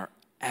 He is our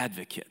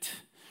advocate.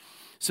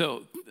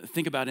 So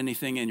think about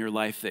anything in your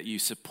life that you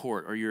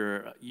support or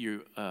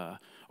you are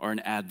an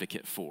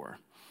advocate for.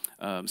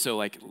 So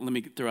like, let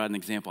me throw out an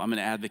example. I'm an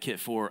advocate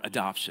for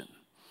adoption.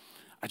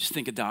 I just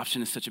think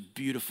adoption is such a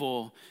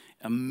beautiful,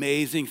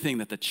 amazing thing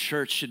that the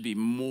church should be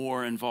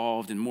more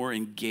involved and more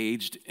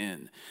engaged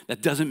in.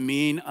 That doesn't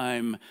mean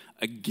I'm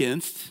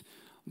against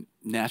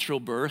natural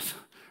birth,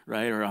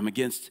 right? Or I'm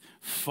against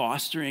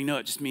fostering. No,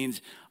 it just means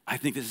I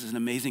think this is an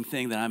amazing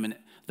thing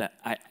that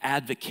I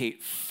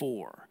advocate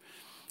for.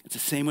 It's the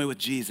same way with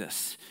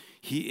Jesus.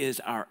 He is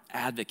our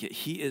advocate.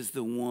 He is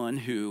the one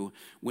who,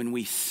 when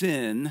we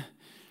sin,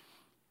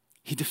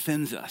 he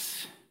defends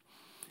us.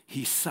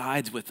 He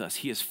sides with us.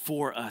 He is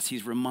for us.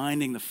 He's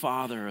reminding the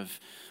Father of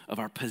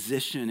our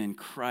position in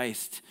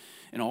Christ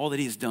and all that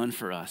he's done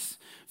for us.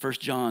 1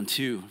 John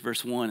 2,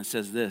 verse 1, it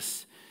says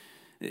this.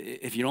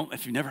 If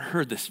you've never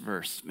heard this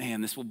verse,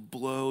 man, this will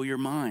blow your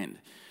mind.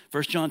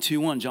 1 John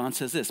 2:1, John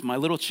says this, "My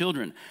little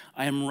children,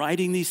 I am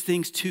writing these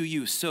things to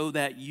you so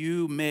that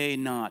you may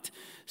not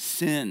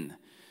sin.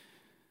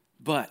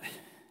 But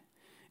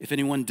if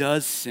anyone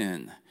does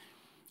sin,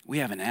 we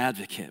have an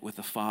advocate with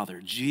the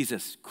Father,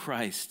 Jesus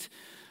Christ,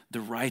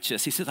 the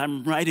righteous." He says,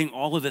 I'm writing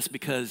all of this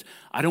because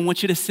I don't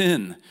want you to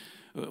sin.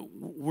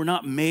 We're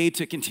not made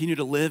to continue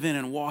to live in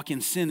and walk in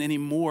sin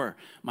anymore.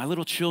 My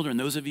little children,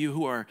 those of you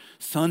who are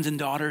sons and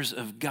daughters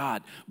of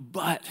God.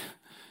 But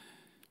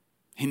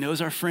he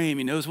knows our frame.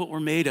 He knows what we're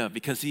made of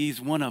because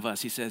he's one of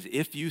us. He says,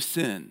 if you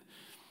sin,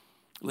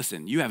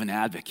 listen, you have an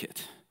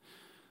advocate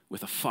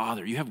with a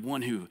Father. You have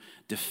one who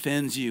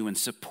defends you and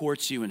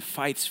supports you and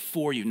fights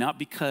for you, not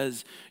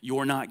because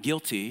you're not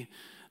guilty,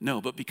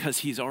 no, but because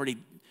he's already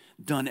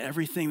done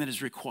everything that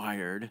is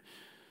required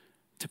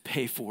to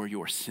pay for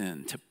your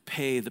sin, to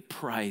pay the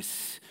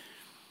price.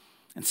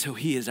 And so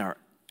he is our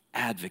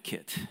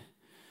advocate.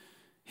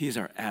 He is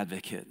our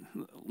advocate.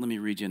 Let me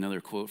read you another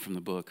quote from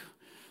the book.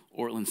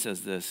 Ortlund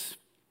says this,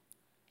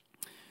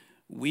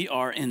 "We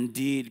are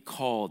indeed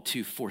called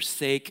to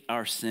forsake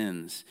our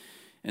sins,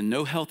 and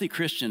no healthy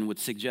Christian would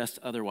suggest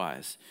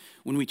otherwise.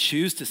 When we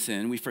choose to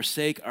sin, we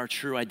forsake our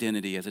true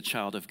identity as a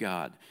child of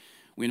God.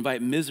 We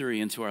invite misery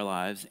into our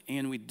lives,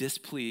 and we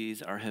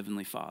displease our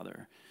Heavenly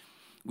Father.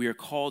 We are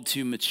called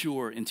to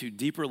mature into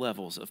deeper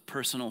levels of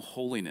personal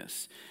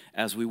holiness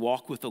as we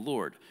walk with the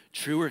Lord,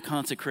 truer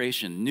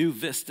consecration, new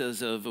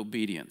vistas of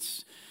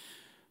obedience.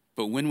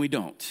 But when we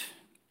don't,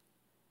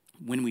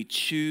 when we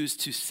choose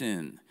to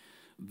sin,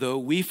 though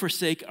we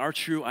forsake our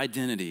true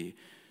identity,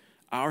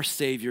 our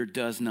Savior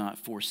does not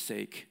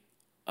forsake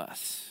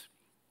us."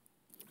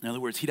 In other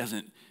words, he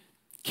doesn't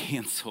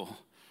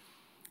cancel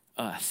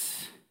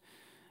us.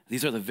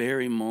 These are the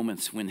very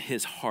moments when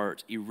his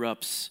heart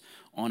erupts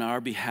on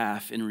our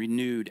behalf in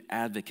renewed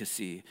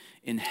advocacy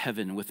in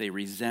heaven with a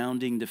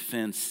resounding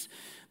defense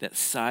that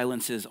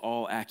silences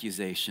all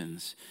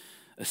accusations,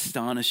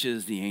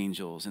 astonishes the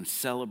angels, and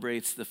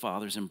celebrates the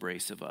Father's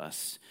embrace of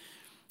us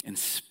in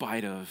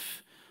spite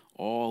of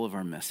all of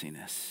our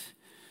messiness.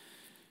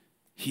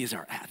 He is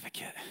our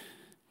advocate.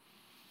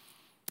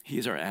 He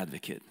is our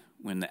advocate.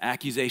 When the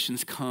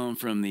accusations come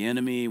from the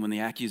enemy, when the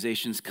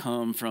accusations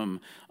come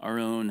from our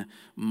own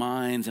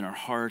minds and our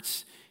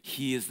hearts,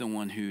 he is the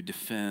one who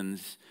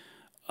defends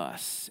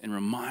us and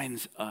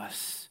reminds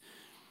us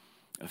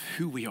of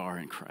who we are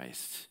in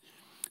Christ.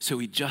 So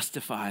he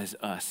justifies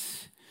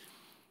us.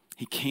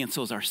 He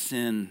cancels our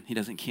sin. He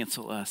doesn't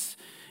cancel us.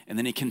 And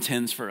then he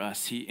contends for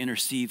us. He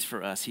intercedes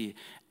for us. He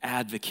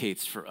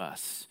advocates for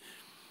us.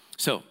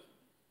 So,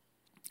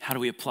 how do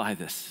we apply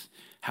this?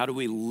 How do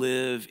we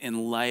live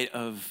in light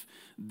of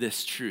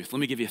this truth? Let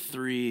me give you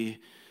three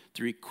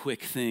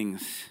quick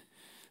things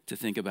to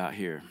think about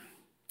here.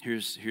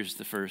 Here's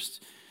the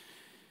first.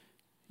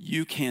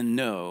 You can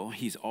know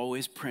he's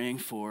always praying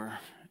for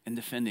and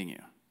defending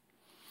you.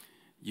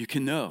 You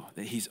can know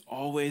that he's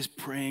always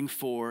praying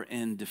for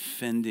and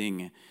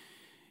defending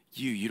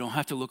you. You don't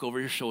have to look over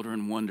your shoulder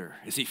and wonder,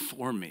 is he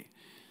for me?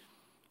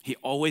 He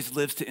always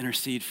lives to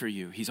intercede for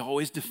you. He's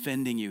always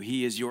defending you.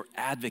 He is your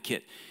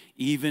advocate,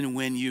 even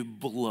when you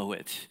blow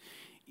it,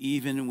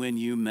 even when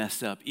you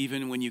mess up,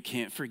 even when you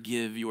can't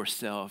forgive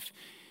yourself.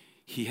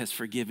 He has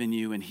forgiven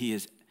you, and he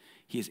is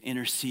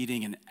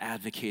interceding and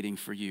advocating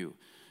for you.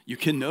 You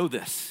can know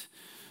this.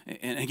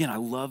 And again, I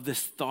love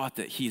this thought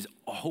that he's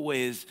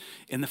always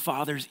in the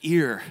Father's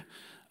ear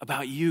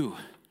about you.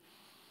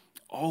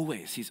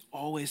 Always. He's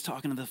always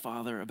talking to the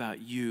Father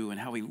about you and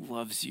how he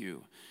loves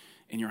you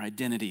and your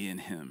identity in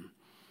him.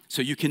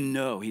 So you can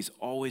know he's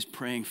always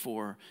praying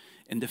for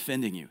and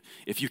defending you.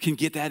 If you can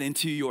get that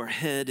into your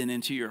head and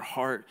into your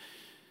heart,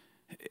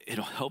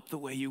 it'll help the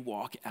way you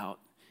walk out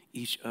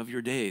each of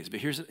your days. But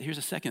here's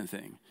a second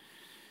thing.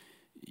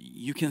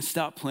 You can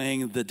stop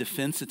playing the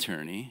defense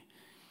attorney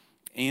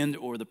and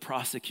or the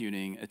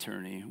prosecuting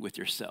attorney with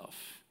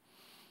yourself.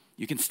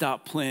 You can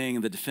stop playing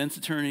the defense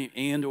attorney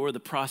and or the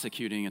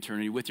prosecuting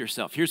attorney with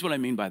yourself. Here's what I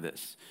mean by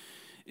this,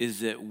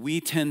 is that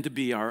we tend to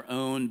be our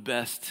own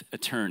best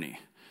attorney,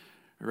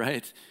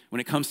 right? When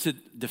it comes to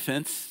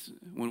defense,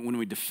 when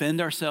we defend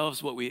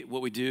ourselves, what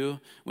we do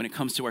when it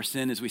comes to our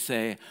sin is we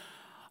say,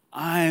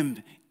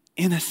 I'm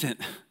innocent.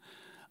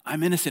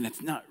 I'm innocent.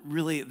 It's not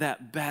really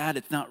that bad.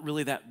 It's not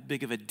really that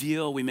big of a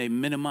deal. We may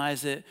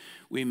minimize it.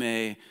 We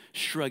may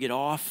shrug it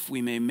off.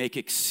 We may make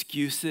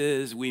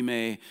excuses. We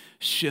may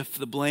shift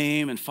the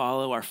blame and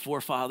follow our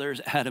forefathers,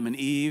 Adam and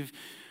Eve.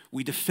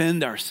 We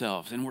defend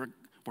ourselves, and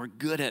We're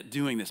good at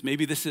doing this.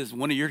 Maybe this is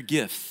one of your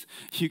gifts.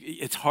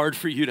 It's hard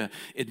for you to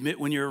admit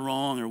when you're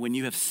wrong or when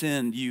you have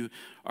sinned. You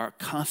are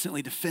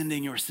constantly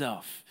defending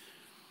yourself.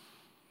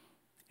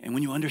 And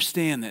when you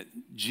understand that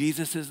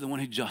Jesus is the one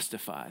who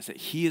justifies, that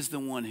he is the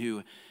one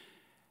who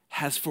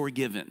has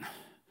forgiven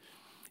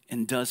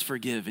and does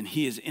forgive, and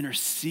he is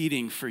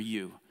interceding for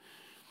you,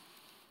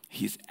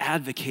 he's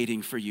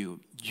advocating for you,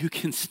 you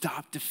can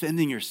stop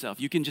defending yourself.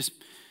 You can just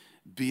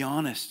be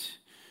honest.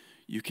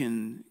 You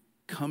can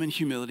come in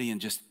humility and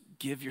just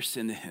give your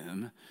sin to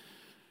him,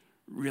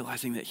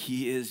 realizing that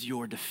he is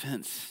your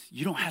defense.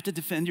 You don't have to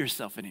defend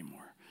yourself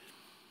anymore.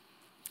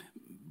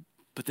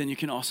 But then you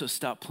can also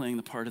stop playing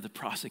the part of the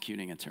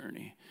prosecuting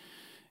attorney.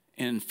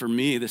 And for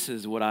me, this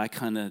is what I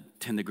kind of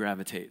tend to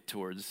gravitate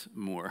towards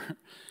more,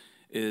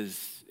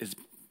 is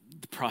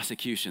the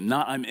prosecution.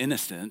 Not I'm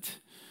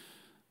innocent,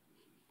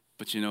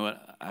 but you know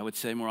what I would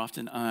say more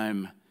often?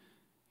 I'm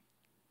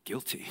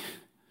guilty.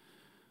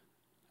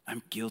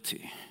 I'm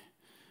guilty.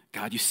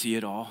 God, you see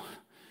it all.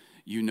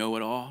 You know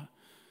it all.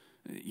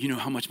 You know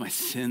how much my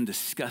sin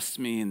disgusts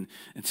me. And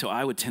so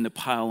I would tend to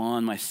pile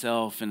on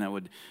myself, and I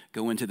would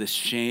go into this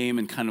shame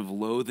and kind of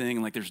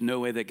loathing. Like there's no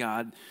way that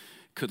God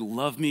could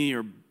love me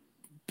or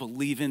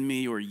believe in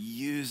me or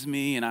use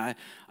me. And I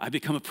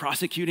become a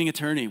prosecuting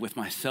attorney with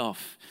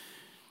myself.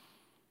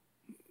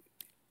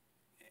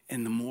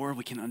 And the more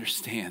we can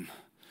understand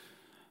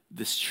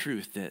this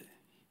truth that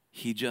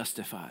he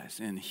justifies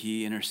and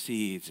he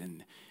intercedes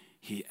and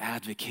he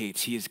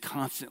advocates. He is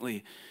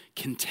constantly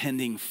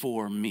contending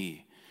for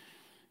me.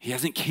 He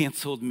hasn't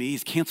canceled me.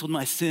 He's canceled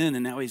my sin,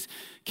 and now he's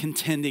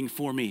contending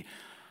for me.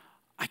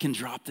 I can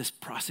drop this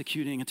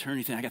prosecuting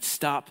attorney thing. I got to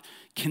stop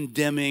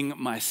condemning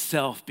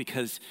myself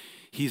because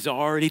he's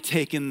already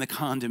taken the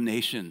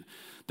condemnation.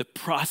 The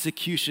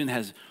prosecution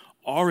has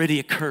already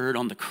occurred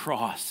on the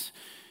cross,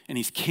 and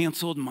he's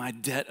canceled my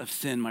debt of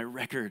sin, my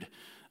record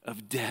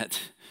of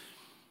debt.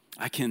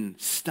 I can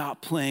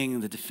stop playing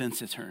the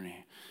defense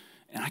attorney.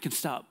 And I can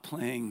stop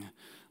playing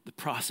the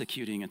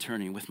prosecuting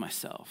attorney with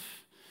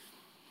myself.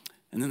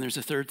 And then there's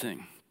a third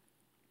thing.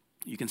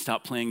 You can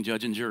stop playing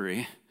judge and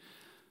jury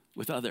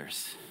with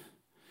others.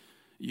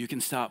 You can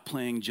stop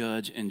playing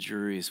judge and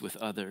jury with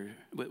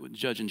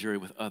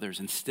others.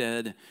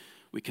 Instead,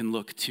 we can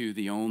look to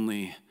the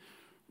only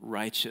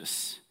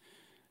righteous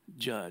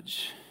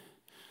judge.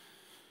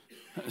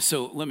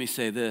 So let me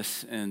say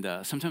this, and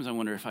sometimes I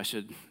wonder if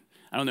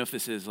I don't know if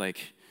this is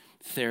like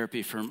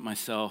therapy for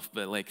myself,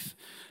 but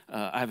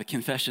I have a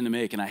confession to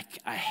make, and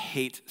I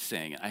hate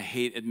saying it. I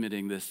hate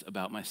admitting this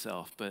about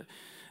myself, but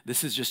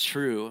this is just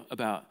true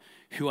about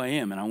who I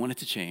am, and I want it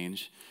to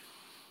change.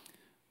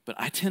 But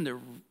I tend to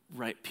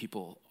write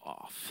people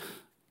off.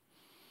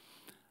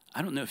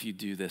 I don't know if you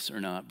do this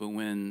or not, but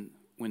when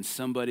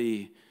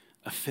somebody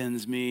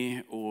offends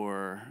me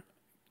or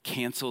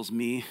cancels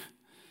me,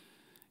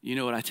 you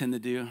know what I tend to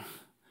do?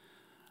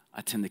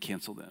 I tend to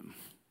cancel them.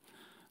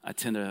 I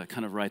tend to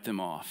kind of write them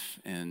off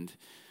and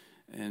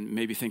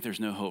maybe think there's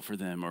no hope for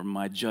them, or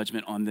my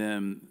judgment on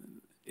them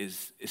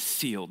is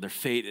sealed. Their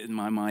fate in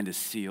my mind is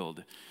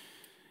sealed.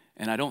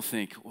 And I don't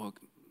think, well,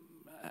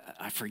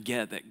 I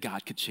forget that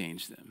God could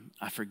change them.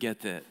 I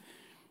forget that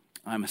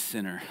I'm a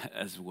sinner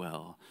as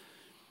well.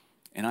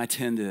 And I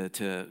tend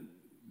to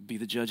be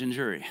the judge and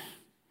jury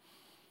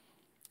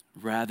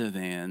rather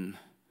than,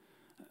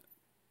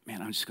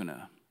 man,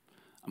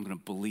 I'm gonna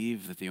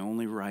believe that the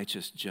only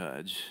righteous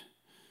judge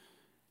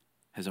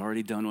has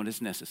already done what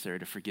is necessary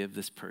to forgive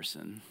this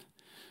person,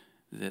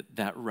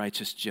 that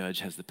righteous judge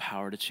has the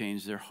power to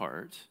change their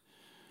heart.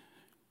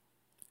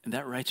 And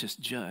that righteous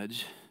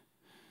judge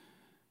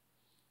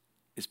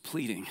is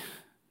pleading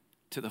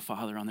to the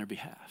Father on their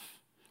behalf.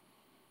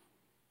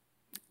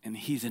 And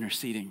he's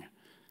interceding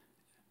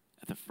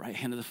at the right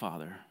hand of the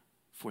Father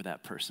for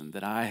that person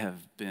that I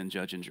have been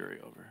judge and jury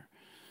over.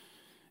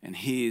 And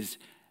he's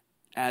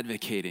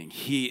advocating,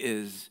 he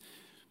is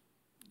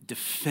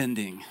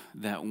defending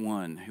that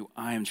one who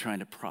I am trying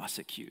to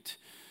prosecute.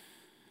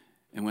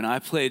 And when I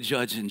play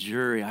judge and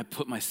jury, I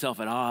put myself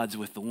at odds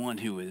with the one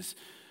who is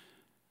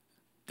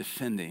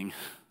defending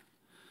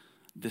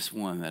this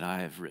one that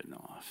I have written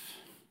off.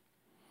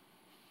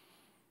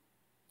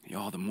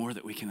 Y'all, the more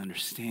that we can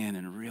understand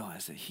and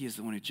realize that he is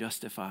the one who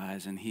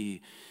justifies and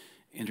he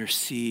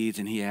intercedes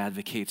and he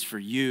advocates for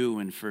you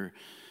and for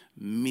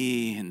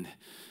me and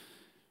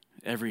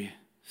every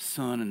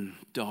son and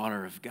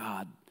daughter of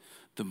God,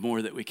 the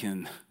more that we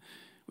can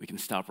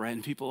stop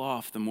writing people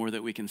off, the more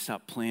that we can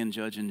stop playing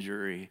judge and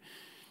jury,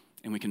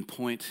 and we can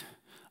point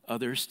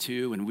others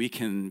to, and we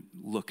can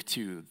look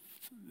to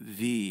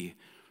the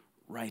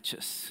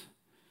righteous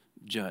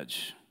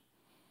judge.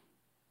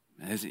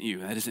 That isn't you,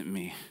 that isn't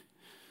me.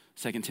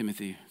 2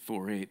 Timothy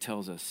 4:8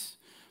 tells us,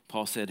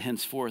 Paul said,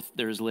 henceforth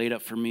there is laid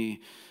up for me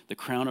the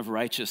crown of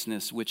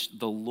righteousness, which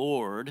the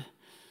Lord,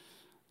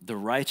 the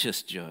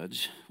righteous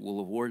judge, will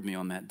award me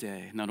on that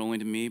day, not only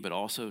to me, but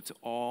also to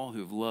all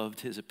who have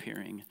loved his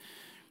appearing.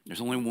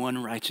 There's only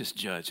one righteous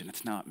judge, and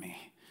it's not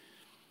me.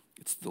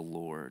 It's the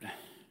Lord.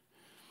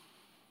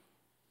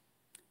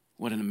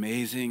 What an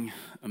amazing,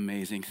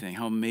 amazing thing.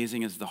 How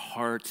amazing is the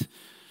heart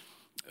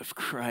of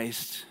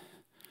Christ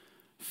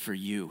for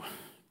you.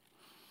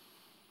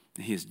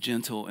 He is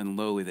gentle and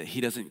lowly, that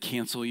he doesn't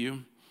cancel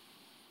you.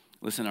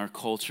 Listen, our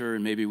culture,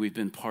 and maybe we've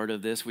been part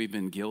of this, we've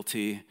been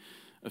guilty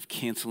of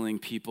canceling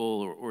people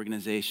or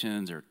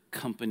organizations or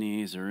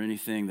companies or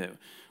anything that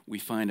we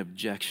find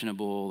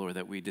objectionable or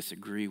that we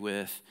disagree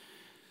with.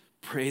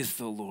 Praise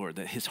the Lord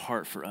that his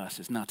heart for us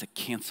is not to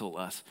cancel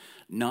us,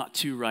 not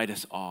to write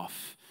us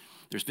off.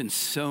 There's been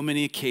so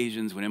many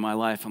occasions when in my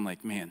life I'm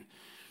like, man,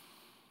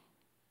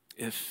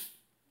 if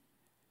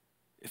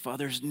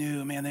others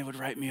knew, man, they would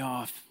write me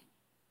off.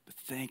 But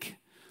thank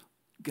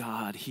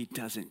God he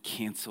doesn't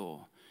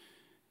cancel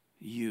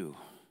you.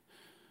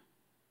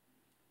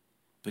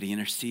 But he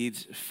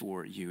intercedes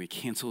for you. He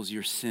cancels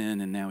your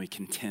sin, and now he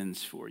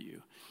contends for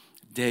you.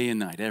 Day and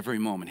night, every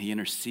moment, he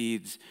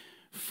intercedes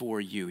for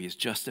you. He has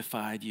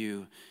justified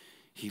you.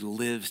 He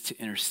lives to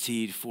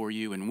intercede for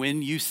you. And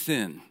when you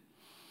sin,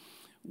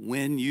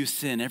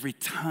 every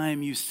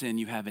time you sin,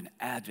 you have an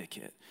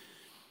advocate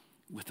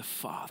with the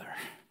Father.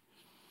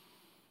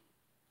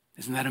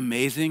 Isn't that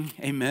amazing?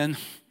 Amen.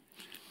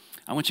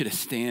 I want you to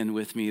stand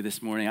with me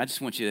this morning. I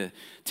just want you to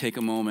take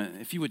a moment.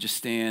 If you would just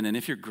stand, and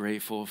if you're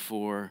grateful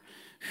for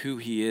who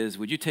he is,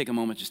 would you take a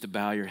moment just to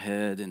bow your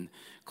head and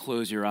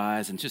close your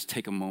eyes and just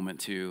take a moment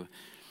to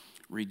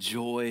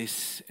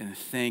rejoice and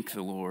thank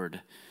the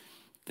Lord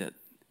that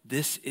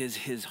this is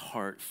his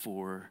heart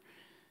for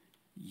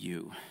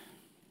you.